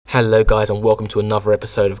Hello guys, and welcome to another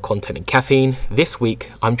episode of Content and Caffeine. This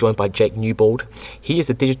week I'm joined by Jake Newbold. He is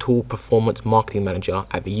the Digital Performance Marketing Manager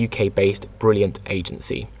at the UK-based Brilliant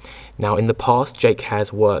Agency. Now, in the past, Jake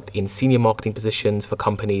has worked in senior marketing positions for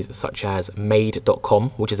companies such as Made.com,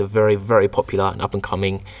 which is a very, very popular and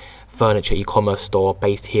up-and-coming furniture e-commerce store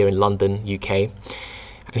based here in London, UK.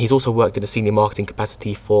 And he's also worked in a senior marketing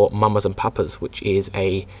capacity for Mamas and Papas, which is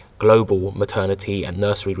a global maternity and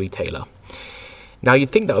nursery retailer. Now,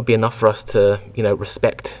 you'd think that would be enough for us to,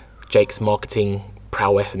 respect Jake's marketing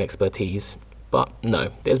prowess and expertise, but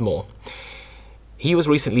no, there's more. He was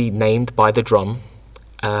recently named by The Drum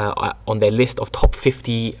on their list of top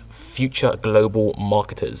 50 future global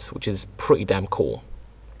marketers, which is pretty damn cool.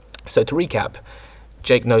 So to recap,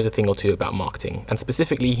 Jake knows a thing or two about marketing, and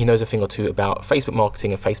specifically he knows a thing or two about Facebook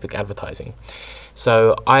marketing and Facebook advertising.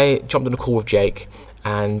 So I jumped on a call with Jake,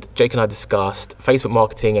 and Jake and I discussed Facebook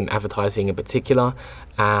marketing and advertising in particular,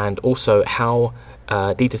 and also how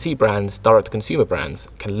D2C brands, direct-to-consumer brands,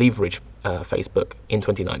 can leverage Facebook in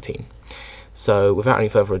 2019. So without any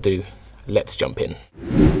further ado, let's jump in.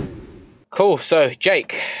 Cool. So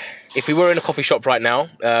Jake, if we were in a coffee shop right now,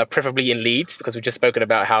 preferably in Leeds, because we've just spoken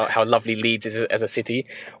about how lovely Leeds is as a city,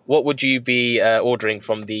 what would you be ordering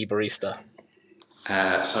from the barista?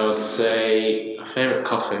 So I would say my favourite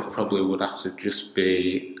coffee probably would have to just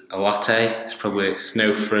be a latte. It's probably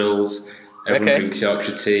Snow Frills. Everyone drinks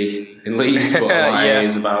Yorkshire tea in Leeds, but latte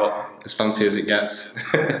is about as fancy as it gets.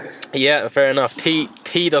 Yeah, fair enough.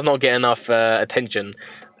 Tea does not get enough attention.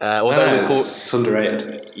 It's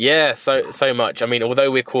underrated. Yeah, so much. I mean,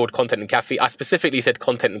 although we're called Content and Caffeine, I specifically said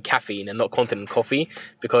Content and Caffeine and not Content and Coffee,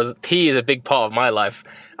 because tea is a big part of my life.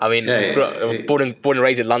 I mean, born and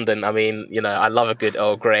raised in London. I mean, I love a good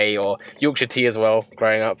Earl Grey or Yorkshire tea as well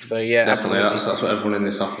growing up. So yeah, definitely, that's what everyone in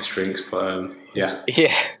this office drinks. But yeah,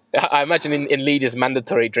 I imagine in Leeds is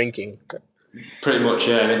mandatory drinking. Pretty much,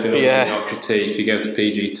 yeah. Anything other than Yorkshire tea, if you go to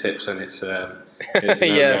PG Tips, and it's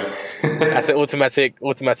yeah, that's an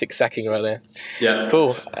automatic sacking right there. Yeah,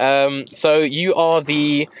 cool. So you are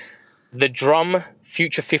the Drum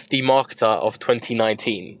Future 50 Marketer of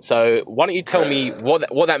 2019. So why don't you tell me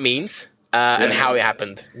what that means and how it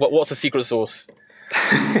happened? What's the secret sauce?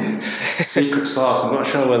 Secret sauce. I'm not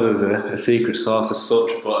sure whether there's a secret sauce as such,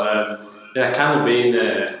 but kind of being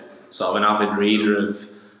sort of an avid reader of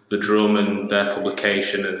The Drum and their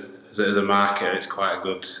publication as a marketer, it's quite a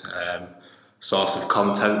good source of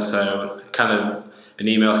content. So kind of an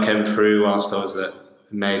email came through whilst I was at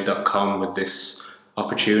Made.com with this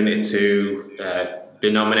opportunity to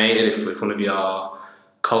be nominated if one of your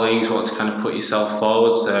colleagues want to kind of put yourself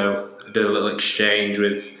forward. So I did a little exchange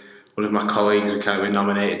with one of my colleagues. We kind of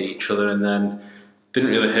nominated each other, and then didn't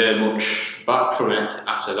really hear much back from it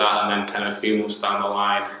after that. And then kind of a few months down the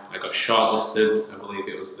line, I got shortlisted. I believe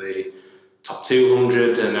it was the top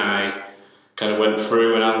 200, and I kind of went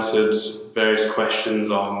through and answered various questions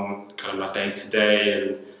on kind of my day-to-day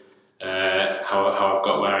and how I've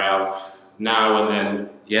got where I have now. And then,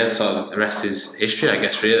 sort of the rest is history, I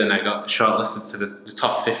guess, really. And I got shortlisted to the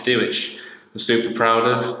top 50, which I'm super proud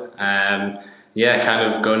of. Kind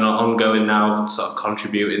of ongoing now, sort of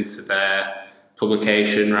contributing to their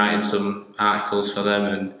publication, writing some articles for them.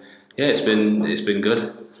 And it's been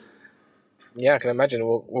good. Yeah, I can imagine.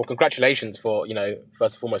 Well, congratulations for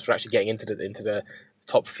first and foremost for actually getting into the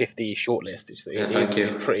top 50 shortlist. Thank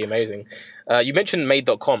you. Pretty amazing. You mentioned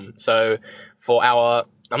Made.com. So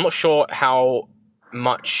I'm not sure how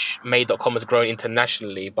much Made.com has grown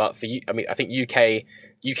internationally, but for you, I mean, I think UK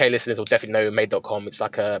listeners will definitely know Made.com. It's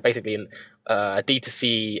like basically a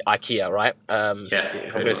D2C IKEA, right? I'm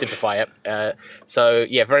going to simplify it. So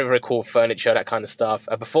yeah, very, very cool furniture, that kind of stuff.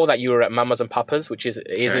 Before that, you were at Mamas and Papas, which is an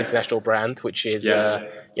international brand, which is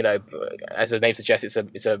as the name suggests,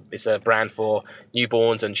 it's a brand for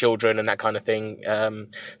newborns and children and that kind of thing. How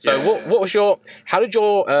did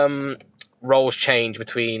your roles change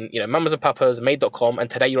between Mamas and Papas, Made.com, and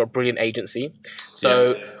today you're at Brilliant Agency?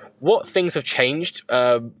 So what things have changed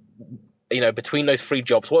between those three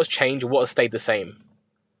jobs? What has changed and what has stayed the same?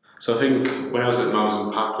 So I think when I was at Mamas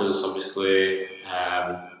and Papas, obviously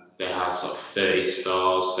they had sort of 30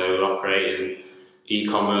 stores, so they operated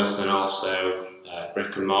e-commerce and also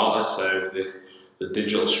brick and mortar. So the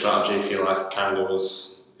digital strategy, if you like, kind of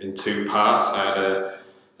was in two parts. I had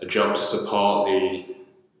a job to support the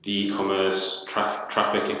e-commerce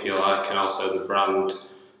traffic, if you like, and also the brand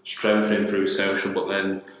strengthening through social, but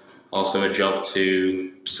then also a job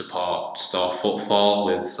to support store footfall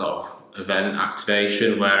with sort of event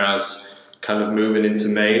activation, whereas kind of moving into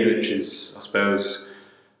Made, which is, I suppose,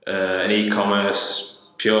 an e-commerce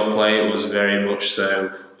pure play, it was very much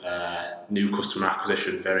so new customer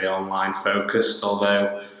acquisition, very online focused,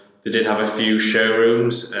 although they did have a few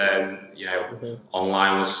showrooms.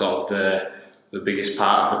 Online was sort of the biggest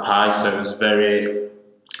part of the pie, so it was very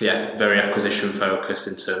acquisition focused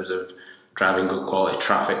in terms of driving good quality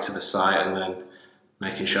traffic to the site and then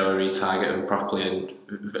making sure we retarget them properly,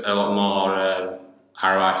 and a lot more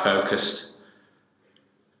ROI focused.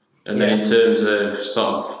 And then in terms of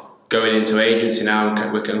sort of going into agency now, I'm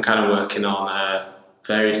kind of working on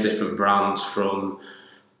various different brands, from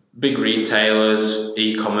big retailers,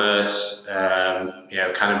 e-commerce,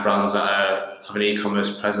 kind of brands that have an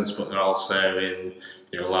e-commerce presence, but they're also in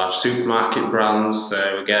large supermarket brands.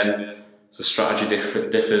 So again, the strategy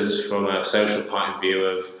differs from a social point of view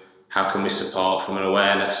of how can we support from an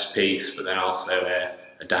awareness piece, but then also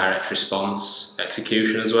a direct response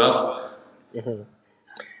execution as well. Mm-hmm.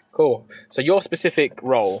 Cool. So your specific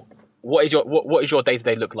role, what is your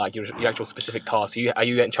day-to-day look like? Your actual specific tasks? Are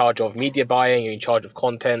you in charge of media buying? Are you in charge of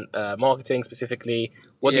content marketing specifically?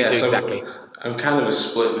 What do you do exactly? I'm kind of a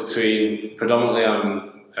split between, predominantly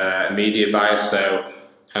I'm a media buyer, so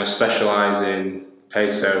kind of specialise in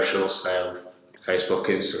paid social, so Facebook,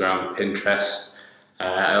 Instagram, Pinterest.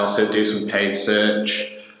 I also do some paid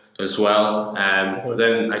search as well. But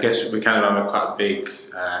then I guess we kind of have quite a big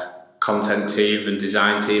content team and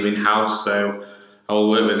design team in-house, so I will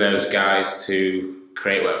work with those guys to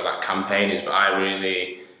create whatever that campaign is, but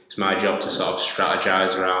it's my job to sort of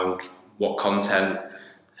strategize around what content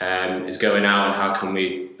is going out and how can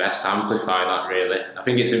we best amplify that, really. I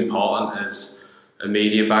think it's important as a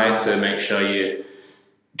media buyer to make sure you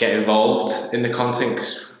get involved in the content,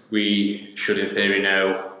 because we should in theory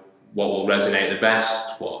know what will resonate the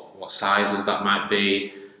best, what sizes that might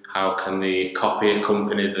be, how can the copy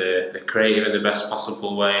accompany the creative in the best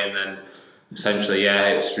possible way, and then essentially,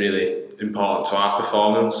 it's really important to our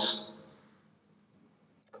performance.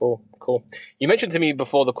 Cool. You mentioned to me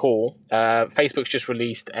before the call, Facebook's just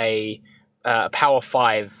released a Power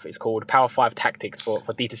 5. It's called Power 5 Tactics for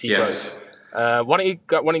D2C growth. Why don't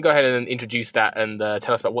you go ahead and introduce that and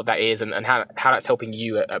tell us about what that is and how that's helping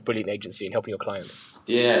you at Brilliant Agency and helping your clients?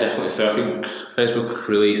 Yeah, definitely. So I think Facebook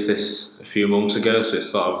released this a few months ago. So it's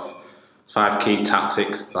sort of 5 key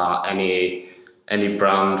tactics that any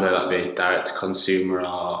brand, whether that be direct to consumer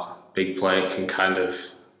or big play, can kind of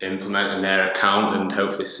implement in their account and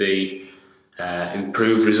hopefully see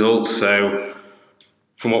improved results. So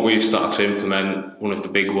from what we've started to implement, one of the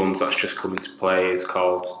big ones that's just come into play is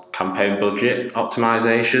called campaign budget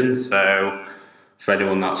optimization. So for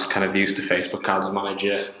anyone that's kind of used to Facebook Ads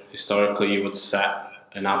Manager, historically you would set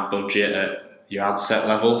an ad budget at your ad set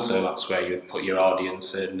level. So that's where you would put your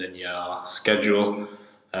audience in and your schedule.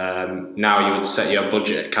 Now you would set your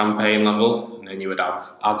budget at campaign level, and then you would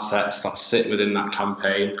have ad sets that sit within that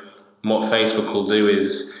campaign. And what Facebook will do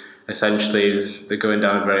is they're going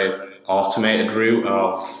down a very automated route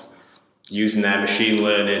of using their machine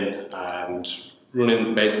learning and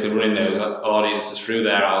running those audiences through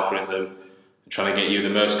their algorithm and trying to get you the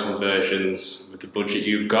most conversions with the budget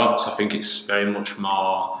you've got. So I think it's very much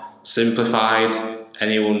more simplified.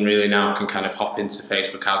 Anyone really now can kind of hop into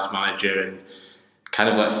Facebook Ads Manager and kind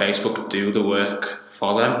of let Facebook do the work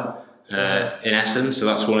for them, in essence. So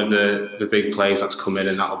that's one of the big plays that's come in,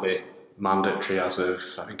 and that'll be mandatory as of,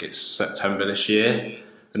 I think it's September this year.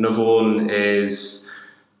 Another one is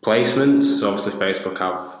placements. So obviously Facebook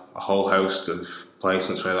have a whole host of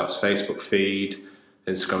placements, whether that's Facebook feed,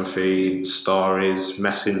 Instagram feed, stories,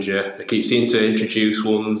 Messenger. They keep seeming to introduce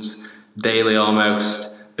ones daily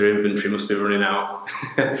almost. Their inventory must be running out.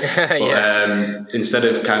 But instead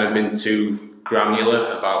of kind of being too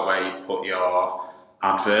granular about where you put your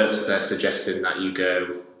adverts, they're suggesting that you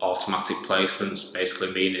go automatic placements,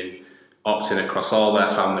 basically meaning opt-in across all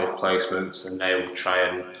their family of placements, and they will try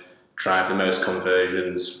and drive the most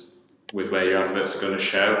conversions with where your adverts are going to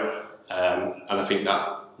show. And I think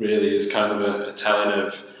that really is kind of a telling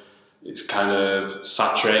of, it's kind of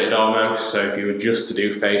saturated almost. So if you were just to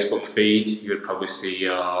do Facebook feed, you would probably see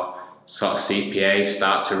your sort of CPA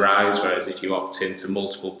start to rise, whereas if you opt into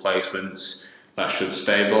multiple placements, that should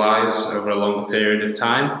stabilise over a longer period of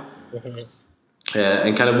time.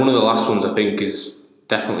 And kind of one of the last ones I think is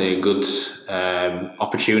definitely a good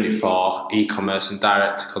opportunity for e-commerce and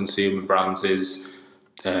direct-to-consumer brands is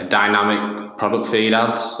dynamic product feed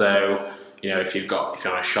ads. So if you're on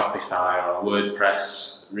a Shopify or a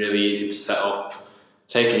WordPress, really easy to set up.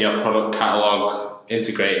 Taking your product catalogue,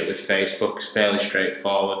 integrate it with Facebook is fairly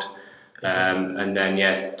straightforward. And then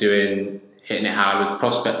hitting it hard with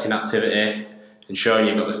prospecting activity, ensuring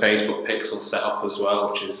you've got the Facebook pixel set up as well,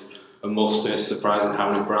 which is a must. It's surprising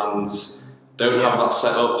how many brands don't have that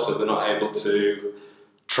set up, so they're not able to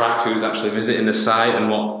track who's actually visiting the site and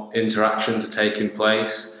what interactions are taking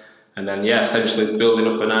place, and then essentially building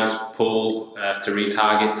up a nice pool to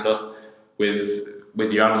retarget to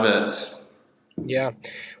with your adverts. Yeah.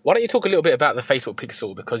 Why don't you talk a little bit about the Facebook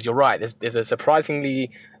Pixel? Because you're right, there's a surprisingly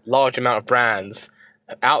large amount of brands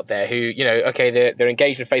out there who, they're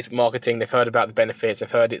engaged in Facebook marketing, they've heard about the benefits, they've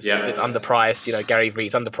heard it's underpriced, Gary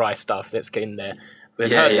Vee's underpriced stuff that's in there. They've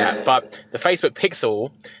heard that. But the Facebook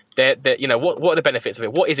Pixel, what are the benefits of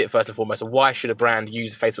it? What is it, first and foremost, and why should a brand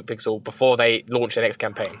use Facebook Pixel before they launch their next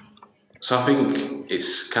campaign? So I think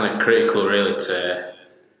it's kind of critical, really, to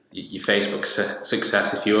your Facebook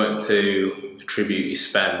success. If you want to attribute your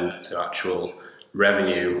spend to actual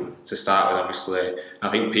revenue to start with, obviously, I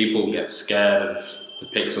think people get scared of the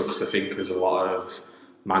Pixel because they think there's a lot of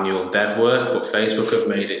manual dev work, but Facebook have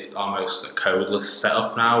made it almost a codeless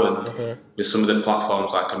setup now, and with some of the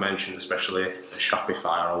platforms like I mentioned, especially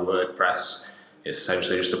Shopify or WordPress, it's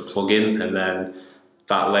essentially just a plugin, and then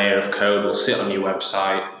that layer of code will sit on your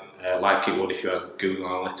website like it would if you had Google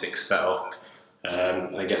Analytics set up.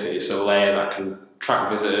 I guess it's a layer that can track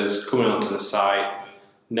visitors coming onto the site,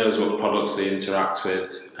 knows what products they interact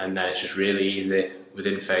with, and then it's just really easy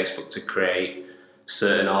within Facebook to create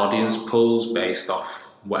certain audience pools based off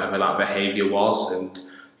whatever that behaviour was, and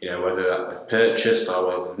whether that they've purchased or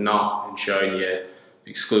whether they've not, ensuring you're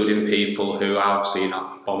excluding people who have, so you're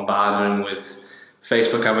not bombarding them with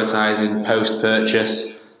Facebook advertising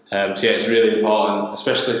post-purchase. It's really important,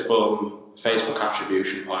 especially from Facebook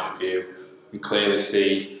attribution point of view. You clearly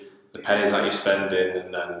see the pennies that you're spending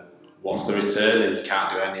and then what's the return, and you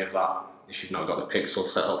can't do any of that if you've not got the Pixel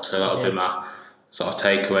set up. So that'll be my sort of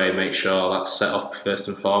takeaway. Make sure that's set up first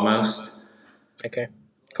and foremost. Okay,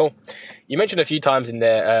 cool. You mentioned a few times in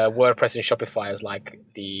there WordPress and Shopify as like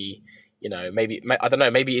the, maybe I don't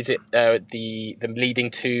know, maybe is it the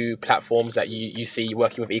leading two platforms that you see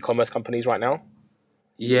working with e-commerce companies right now?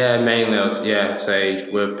 Yeah, mainly I'd say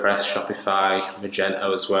WordPress, Shopify,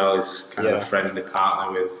 Magento as well is kind of a friendly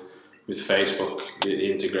partner with Facebook.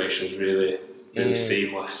 The integration is really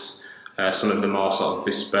seamless. Some of the more sort of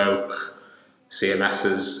bespoke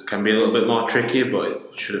CMSs can be a little bit more tricky, but it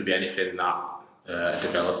shouldn't be anything that a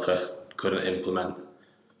developer couldn't implement.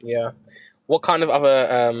 Yeah. What kind of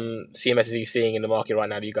other CMSs are you seeing in the market right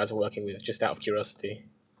now that you guys are working with, just out of curiosity?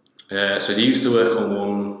 So they used to work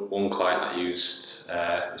on one client that used,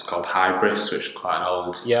 it's called Hybris, which is quite an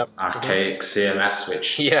old archaic CMS,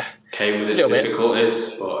 which came with its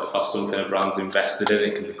difficulties, but if that's something a brand's invested in,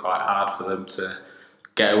 it can be quite hard for them to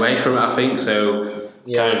get away from it, I think. So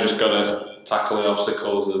kind of just got to tackle the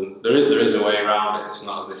obstacles, and there is a way around it. It's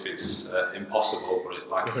not as if it's impossible, but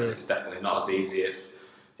like I said, it's definitely not as easy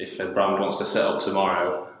if a brand wants to set up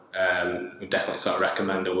tomorrow. We'd definitely sort of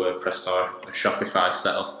recommend a WordPress or a Shopify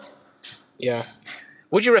setup. Yeah.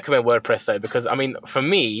 Would you recommend WordPress though? Because I mean, for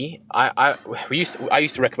me, I used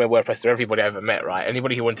to recommend WordPress to everybody I ever met. Right,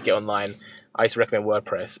 anybody who wanted to get online, I used to recommend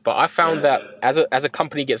WordPress. But I found that as a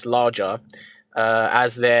company gets larger,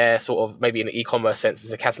 as their sort of maybe in an e-commerce sense, as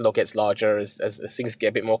the catalog gets larger, as things get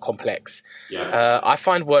a bit more complex, I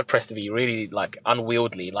find WordPress to be really like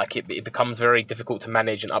unwieldy. Like it becomes very difficult to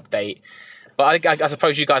manage and update. But I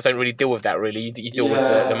suppose you guys don't really deal with that, really. You deal with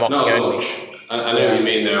the marketing only. Not as much. I know what you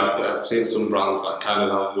mean there. I've seen some brands that kind of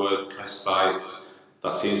have WordPress sites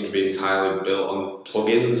that seems to be entirely built on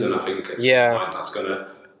plugins, and I think at some point that's going to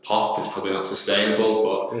pop. It's probably not sustainable,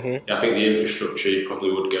 but I think the infrastructure, you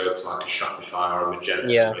probably would go to like a Shopify or a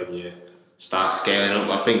Magento when you start scaling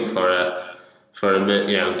up. I think for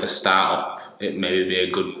a startup, it may be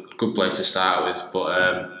a good place to start with, but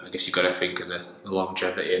I guess you've got to think of the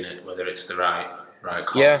longevity in it, whether it's the right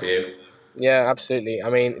call for you. Yeah, absolutely. I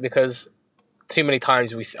mean, because too many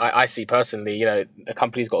times I see personally, a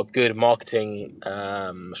company's got a good marketing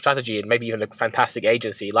strategy and maybe even a fantastic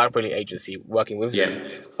agency, like a brilliant agency working with them,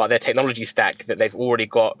 but their technology stack that they've already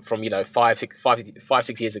got from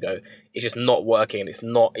 5-6 years ago is just not working.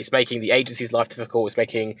 It's making the agency's life difficult. It's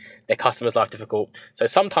making their customers' life difficult. So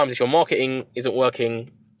sometimes if your marketing isn't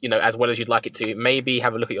working, as well as you'd like it to, maybe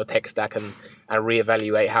have a look at your tech stack and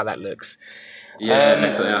reevaluate how that looks. Yeah,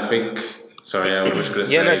 definitely. I think. Sorry, I was going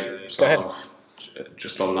to say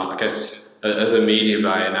just on that. I guess as a media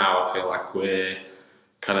buyer now, I feel like we're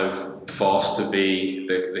kind of forced to be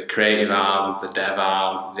the creative arm, the dev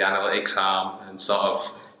arm, the analytics arm, and sort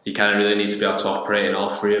of you kind of really need to be able to operate in all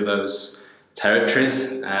three of those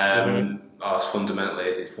territories. Or fundamentally,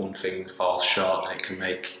 if one thing falls short, then it can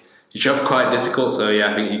make your job quite difficult. So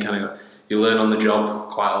I think you learn on the job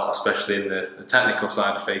quite a lot, especially in the technical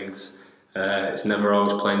side of things. It's never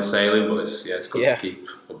always plain sailing, but it's good to keep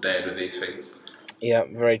updated with these things. Yeah,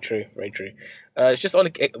 very true, very true. It's just on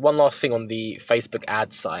one last thing on the Facebook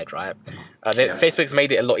ad side, right? Yeah, Facebook's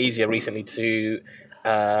made it a lot easier recently to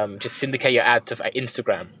just syndicate your ad to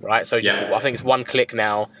Instagram, right? So yeah, I think it's one click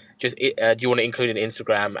now. Just do you want to include it in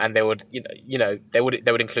Instagram, and they would, they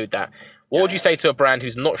would include that. What would you yeah, say to a brand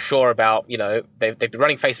who's not sure about, they've been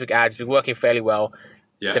running Facebook ads, been working fairly well.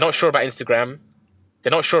 They're yeah. not sure about Instagram.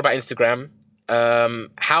 They're not sure about Instagram.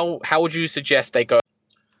 How would you suggest they go?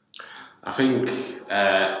 I think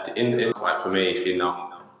like for me, if you're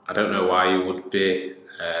not, I don't know why you would be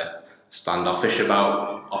standoffish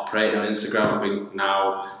about operating on Instagram. I think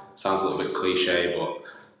now sounds a little bit cliche, but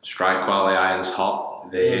strike while the iron's hot.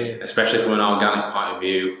 Especially from an organic point of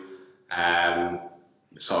view,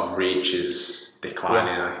 sort of reach is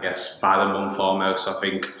declining. I guess by the month almost. I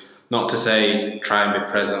think not to say try and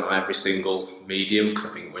be present on every single medium,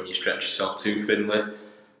 because I think when you stretch yourself too thinly,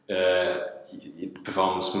 your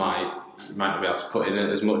performance you might not be able to put in it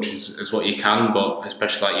as much as what you can, but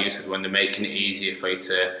especially like you said, when they're making it easier for you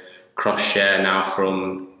to cross share now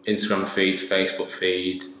from Instagram feed, Facebook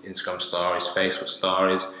feed, Instagram stories, Facebook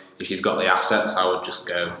stories. If you've got the assets, I would just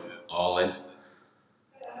go all in.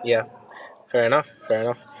 Yeah, fair enough, fair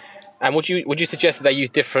enough. And would you suggest that they use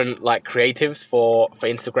different like creatives for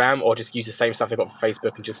Instagram, or just use the same stuff they got for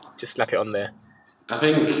Facebook and just slap it on there? I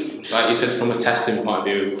think, like you said, from a testing point of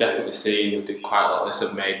view, we've definitely seen, we did quite a lot of this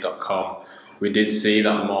at Made.com. We did see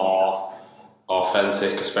that more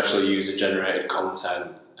authentic, especially user generated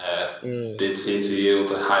content, did seem to yield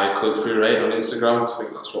a higher click through rate on Instagram. I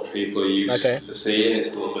think that's what people are used Okay. to seeing.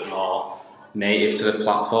 It's a little bit more native to the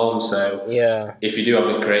platform. So Yeah. if you do have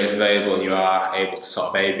the creative available and you are able to sort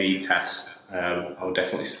of A/B test, I would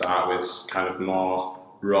definitely start with kind of more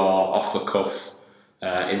raw, off the cuff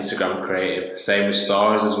Instagram creative. Same with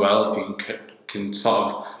stories as well. If you can sort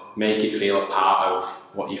of make it feel a part of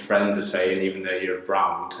what your friends are saying, even though you're a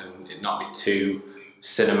brand, and it not be too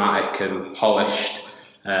cinematic and polished,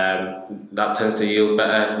 that tends to yield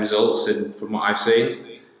better results from what I've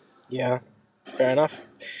seen. Yeah. Fair enough.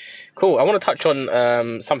 Cool. I want to touch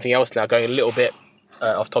on something else now, going a little bit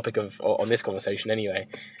off topic on this conversation. Anyway,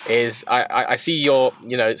 is I see you're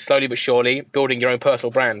slowly but surely building your own personal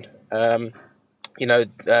brand.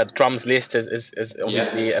 Drums List is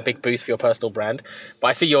obviously Yeah, a big boost for your personal brand. But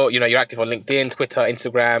I see you're active on LinkedIn, Twitter,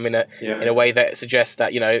 Instagram in a yeah. way that suggests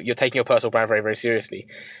that you're taking your personal brand very, very seriously.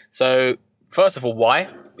 So first of all, why?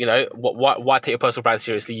 Why take your personal brand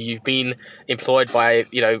seriously? You've been employed by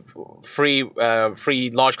three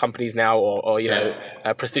large companies now, or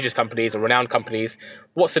Yeah. prestigious companies or renowned companies.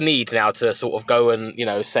 What's the need now to sort of go and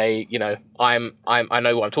say I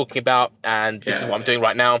know what I'm talking about, and this is what I'm Yeah. doing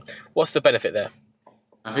right now? What's the benefit there?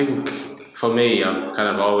 I think for me, I've kind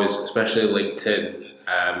of always, especially LinkedIn,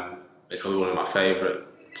 it's probably one of my favourite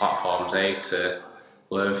platforms, A, to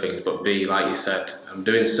learn things, but B, like you said, I'm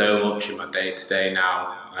doing so much in my day to day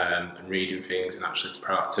now, and reading things and actually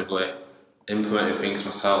proactively implementing things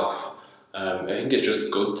myself. I think it's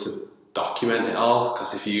just good to document it all,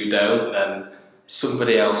 because if you don't, then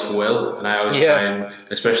somebody else will. And I always try Yeah, and,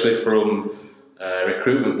 especially from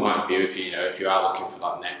recruitment point of view, if you are looking for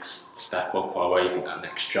that next step up or where you think that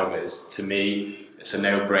next job is, to me, it's a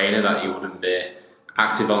no-brainer that you wouldn't be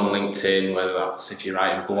active on LinkedIn, whether that's if you're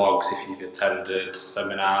writing blogs, if you've attended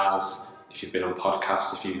seminars, if you've been on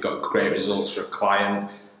podcasts, if you've got great results for a client.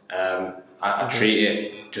 I treat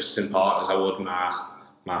it just as important as I would my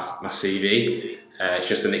CV. It's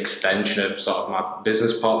just an extension of sort of my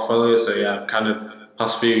business portfolio. So yeah, I've kind of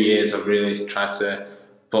past few years I've really tried to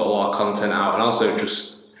put a lot of content out, and also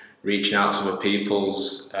just reaching out to other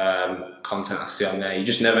people's content I see on there. You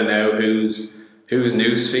just never know whose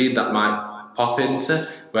newsfeed that might pop into,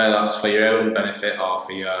 whether that's for your own benefit or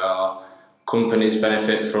for your company's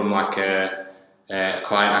benefit from like a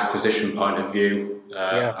client acquisition point of view.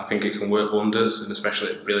 yeah. I think it can work wonders, and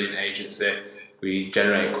especially at Brilliant Agency, we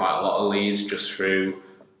generate quite a lot of leads just through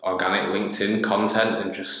organic LinkedIn content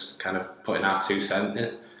and just kind of putting our 2 cents in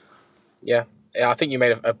it. Yeah, yeah, I think you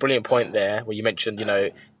made a brilliant point there where you mentioned,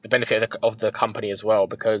 the benefit of the company as well,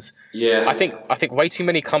 because I Yeah, think I think way too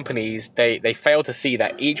many companies they fail to see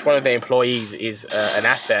that each one of their employees is an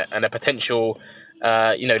asset and a potential,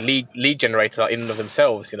 lead generator in and of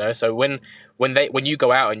themselves. So when you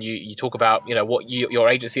go out and you talk about what your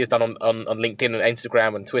agency has done on LinkedIn and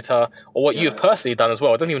Instagram and Twitter, or what you have yeah, personally done as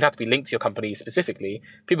well, it doesn't even have to be linked to your company specifically.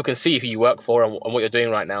 People can see who you work for and what you're doing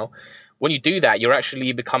right now. When you do that, you're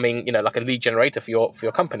actually becoming, like a lead generator for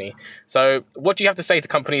your company. So, what do you have to say to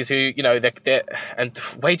companies who, they're and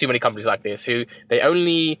way too many companies like this who they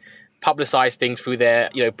only publicize things through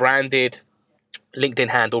their, branded LinkedIn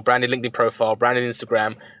handle, branded LinkedIn profile, branded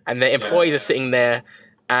Instagram, and their employees are sitting there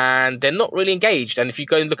and they're not really engaged. And if you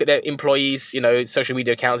go and look at their employees, social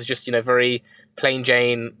media accounts, it's just, very plain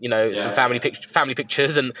Jane, some family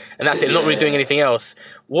pictures and that's it. They're not really doing anything else.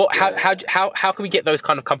 How can we get those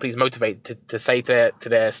kind of companies motivated to say to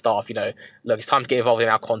their staff, look, it's time to get involved in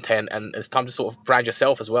our content and it's time to sort of brand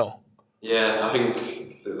yourself as well? Yeah, I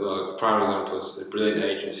think the prime example is the Brilliant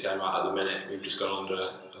agency I'm at the minute. We've just gone under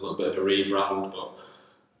a little bit of a rebrand, but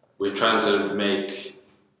we're trying to make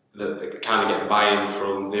kind of get buy-in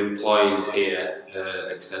from the employees here.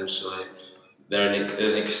 Essentially, they're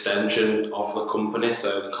an extension of the company,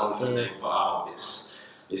 so the content they put out is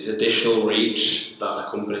additional reach that the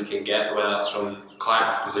company can get, whether that's from client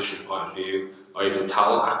acquisition point of view or even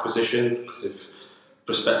talent acquisition. Because if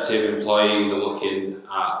prospective employees are looking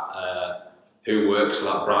at who works for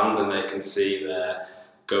that brand and they can see they're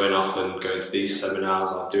going off and going to these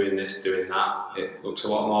seminars or doing this, doing that, it looks a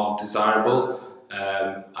lot more desirable.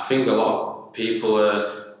 I think a lot of people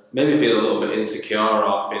maybe feel a little bit insecure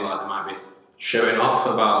or feel like they might be showing off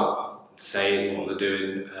about saying what they're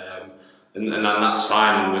doing, and that's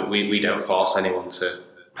fine. We don't force anyone to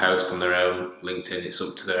post on their own LinkedIn. It's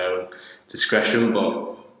up to their own discretion.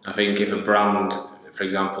 But I think if a brand, for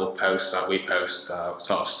example, posts that we post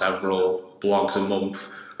sort of several blogs a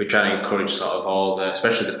month, we try to encourage sort of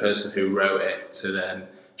especially the person who wrote it, to then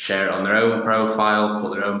share it on their own profile,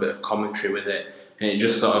 put their own bit of commentary with it, and it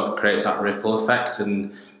just sort of creates that ripple effect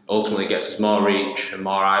and ultimately gets us more reach and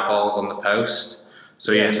more eyeballs on the post.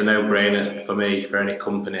 So yeah, it's a no-brainer for me, for any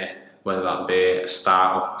company, whether that be a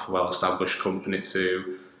startup, well-established company,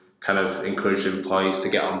 to kind of encourage employees to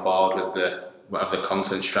get on board with whatever the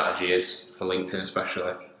content strategy is for LinkedIn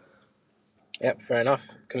especially. Yep, fair enough.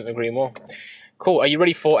 Couldn't agree more. Cool. Are you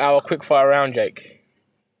ready for our quickfire round, Jake?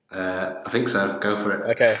 I think so. Go for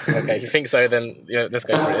it. Okay. If you think so, then let's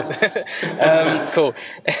go for it. Cool.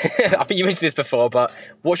 I think you mentioned this before, but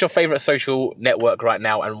what's your favourite social network right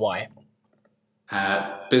now and why?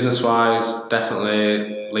 Business-wise,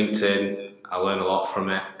 definitely LinkedIn. I learn a lot from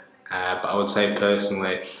it. But I would say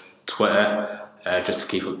personally, Twitter, just to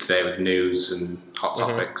keep up to date with news and hot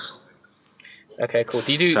topics. Okay, cool.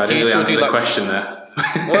 So I didn't really answer the question there.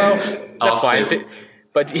 Well, that's fine.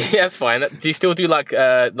 But yeah, that's fine. Do you still do like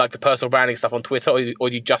the personal branding stuff on Twitter, or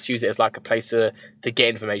do you just use it as like a place to get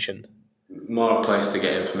information? More a place to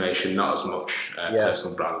get information, not as much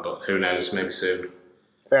personal brand, but who knows, maybe soon.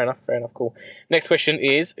 Fair enough, cool. Next question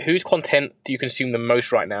is, whose content do you consume the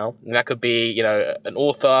most right now? And that could be, an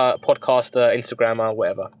author, podcaster, Instagrammer,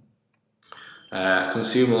 whatever. I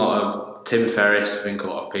consume a lot of Tim Ferriss. I think a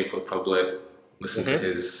lot of people probably listen to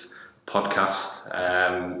his podcast.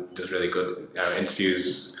 Does really good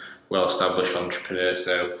interviews well-established entrepreneurs,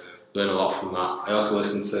 so learn a lot from that. I also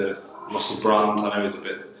listen to Russell Brand. I know he's a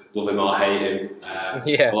bit love him or hate him.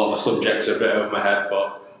 A lot of the subjects are a bit over my head,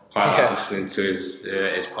 but quite like listening to his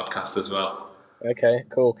podcast as well. Okay,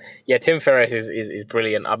 cool. Yeah, Tim Ferriss is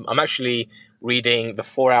brilliant. I'm actually reading The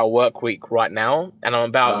 4 Hour Workweek right now, and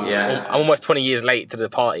I'm almost 20 years late to the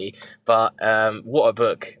party, but what a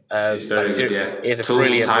book. It's very good, yeah. It's Tools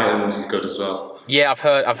of Titans is good as well. Yeah, I've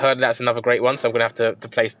heard that's another great one, so I'm going to have to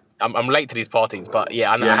place. I'm late to these parties, but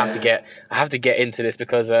yeah, I have to get into this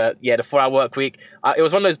because The 4 Hour Workweek. It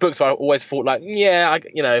was one of those books where I always thought like, I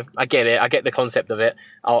get it, I get the concept of it.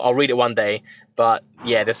 I'll read it one day, but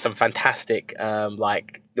yeah, there's some fantastic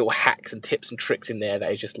like little hacks and tips and tricks in there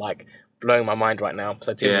that is just like blowing my mind right now.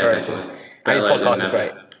 So Tim Ferriss and his podcast is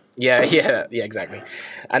great. Yeah, exactly.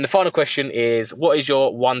 And the final question is, what is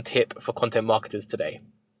your one tip for content marketers today?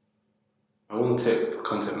 My one tip for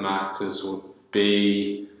content marketers would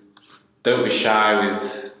be, don't be shy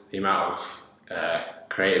with the amount of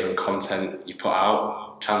creative and content you put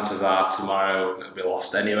out. Chances are tomorrow it'll be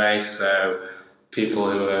lost anyway, so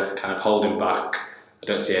people who are kind of holding back, I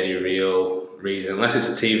don't see any real reason, unless it's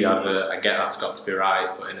a TV advert. I get that's got to be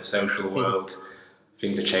right, but in a social world,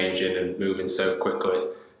 things are changing and moving so quickly.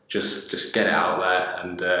 Just get it out there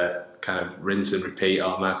and kind of rinse and repeat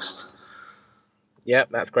almost. Yep,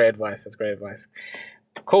 that's great advice.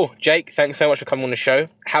 Cool. Jake, thanks so much for coming on the show.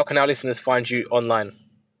 How can our listeners find you online?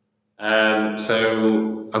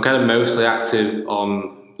 So I'm kind of mostly active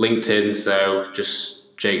on LinkedIn, so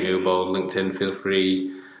just Jake Newbold, LinkedIn, feel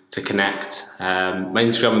free to connect. My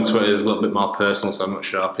Instagram and Twitter is a little bit more personal, so I'm not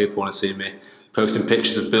sure people want to see me posting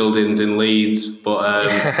pictures of buildings in Leeds, but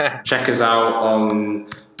check us out on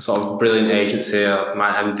sort of Brilliant Agency. I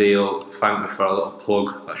might have a deal. Thank me for a little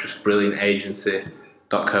plug. That's just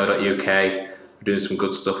brilliantagency.co.uk. We're doing some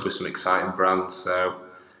good stuff with some exciting brands, so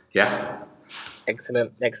yeah.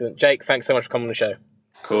 Excellent. Jake, thanks so much for coming on the show.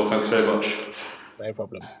 Cool, thanks very much. No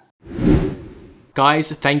problem.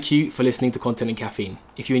 Guys, thank you for listening to Content and Caffeine.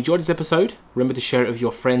 If you enjoyed this episode, remember to share it with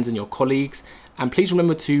your friends and your colleagues. And please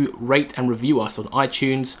remember to rate and review us on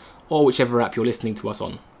iTunes or whichever app you're listening to us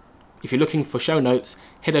on. If you're looking for show notes,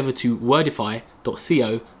 head over to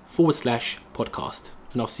wordify.co/podcast.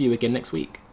 And I'll see you again next week.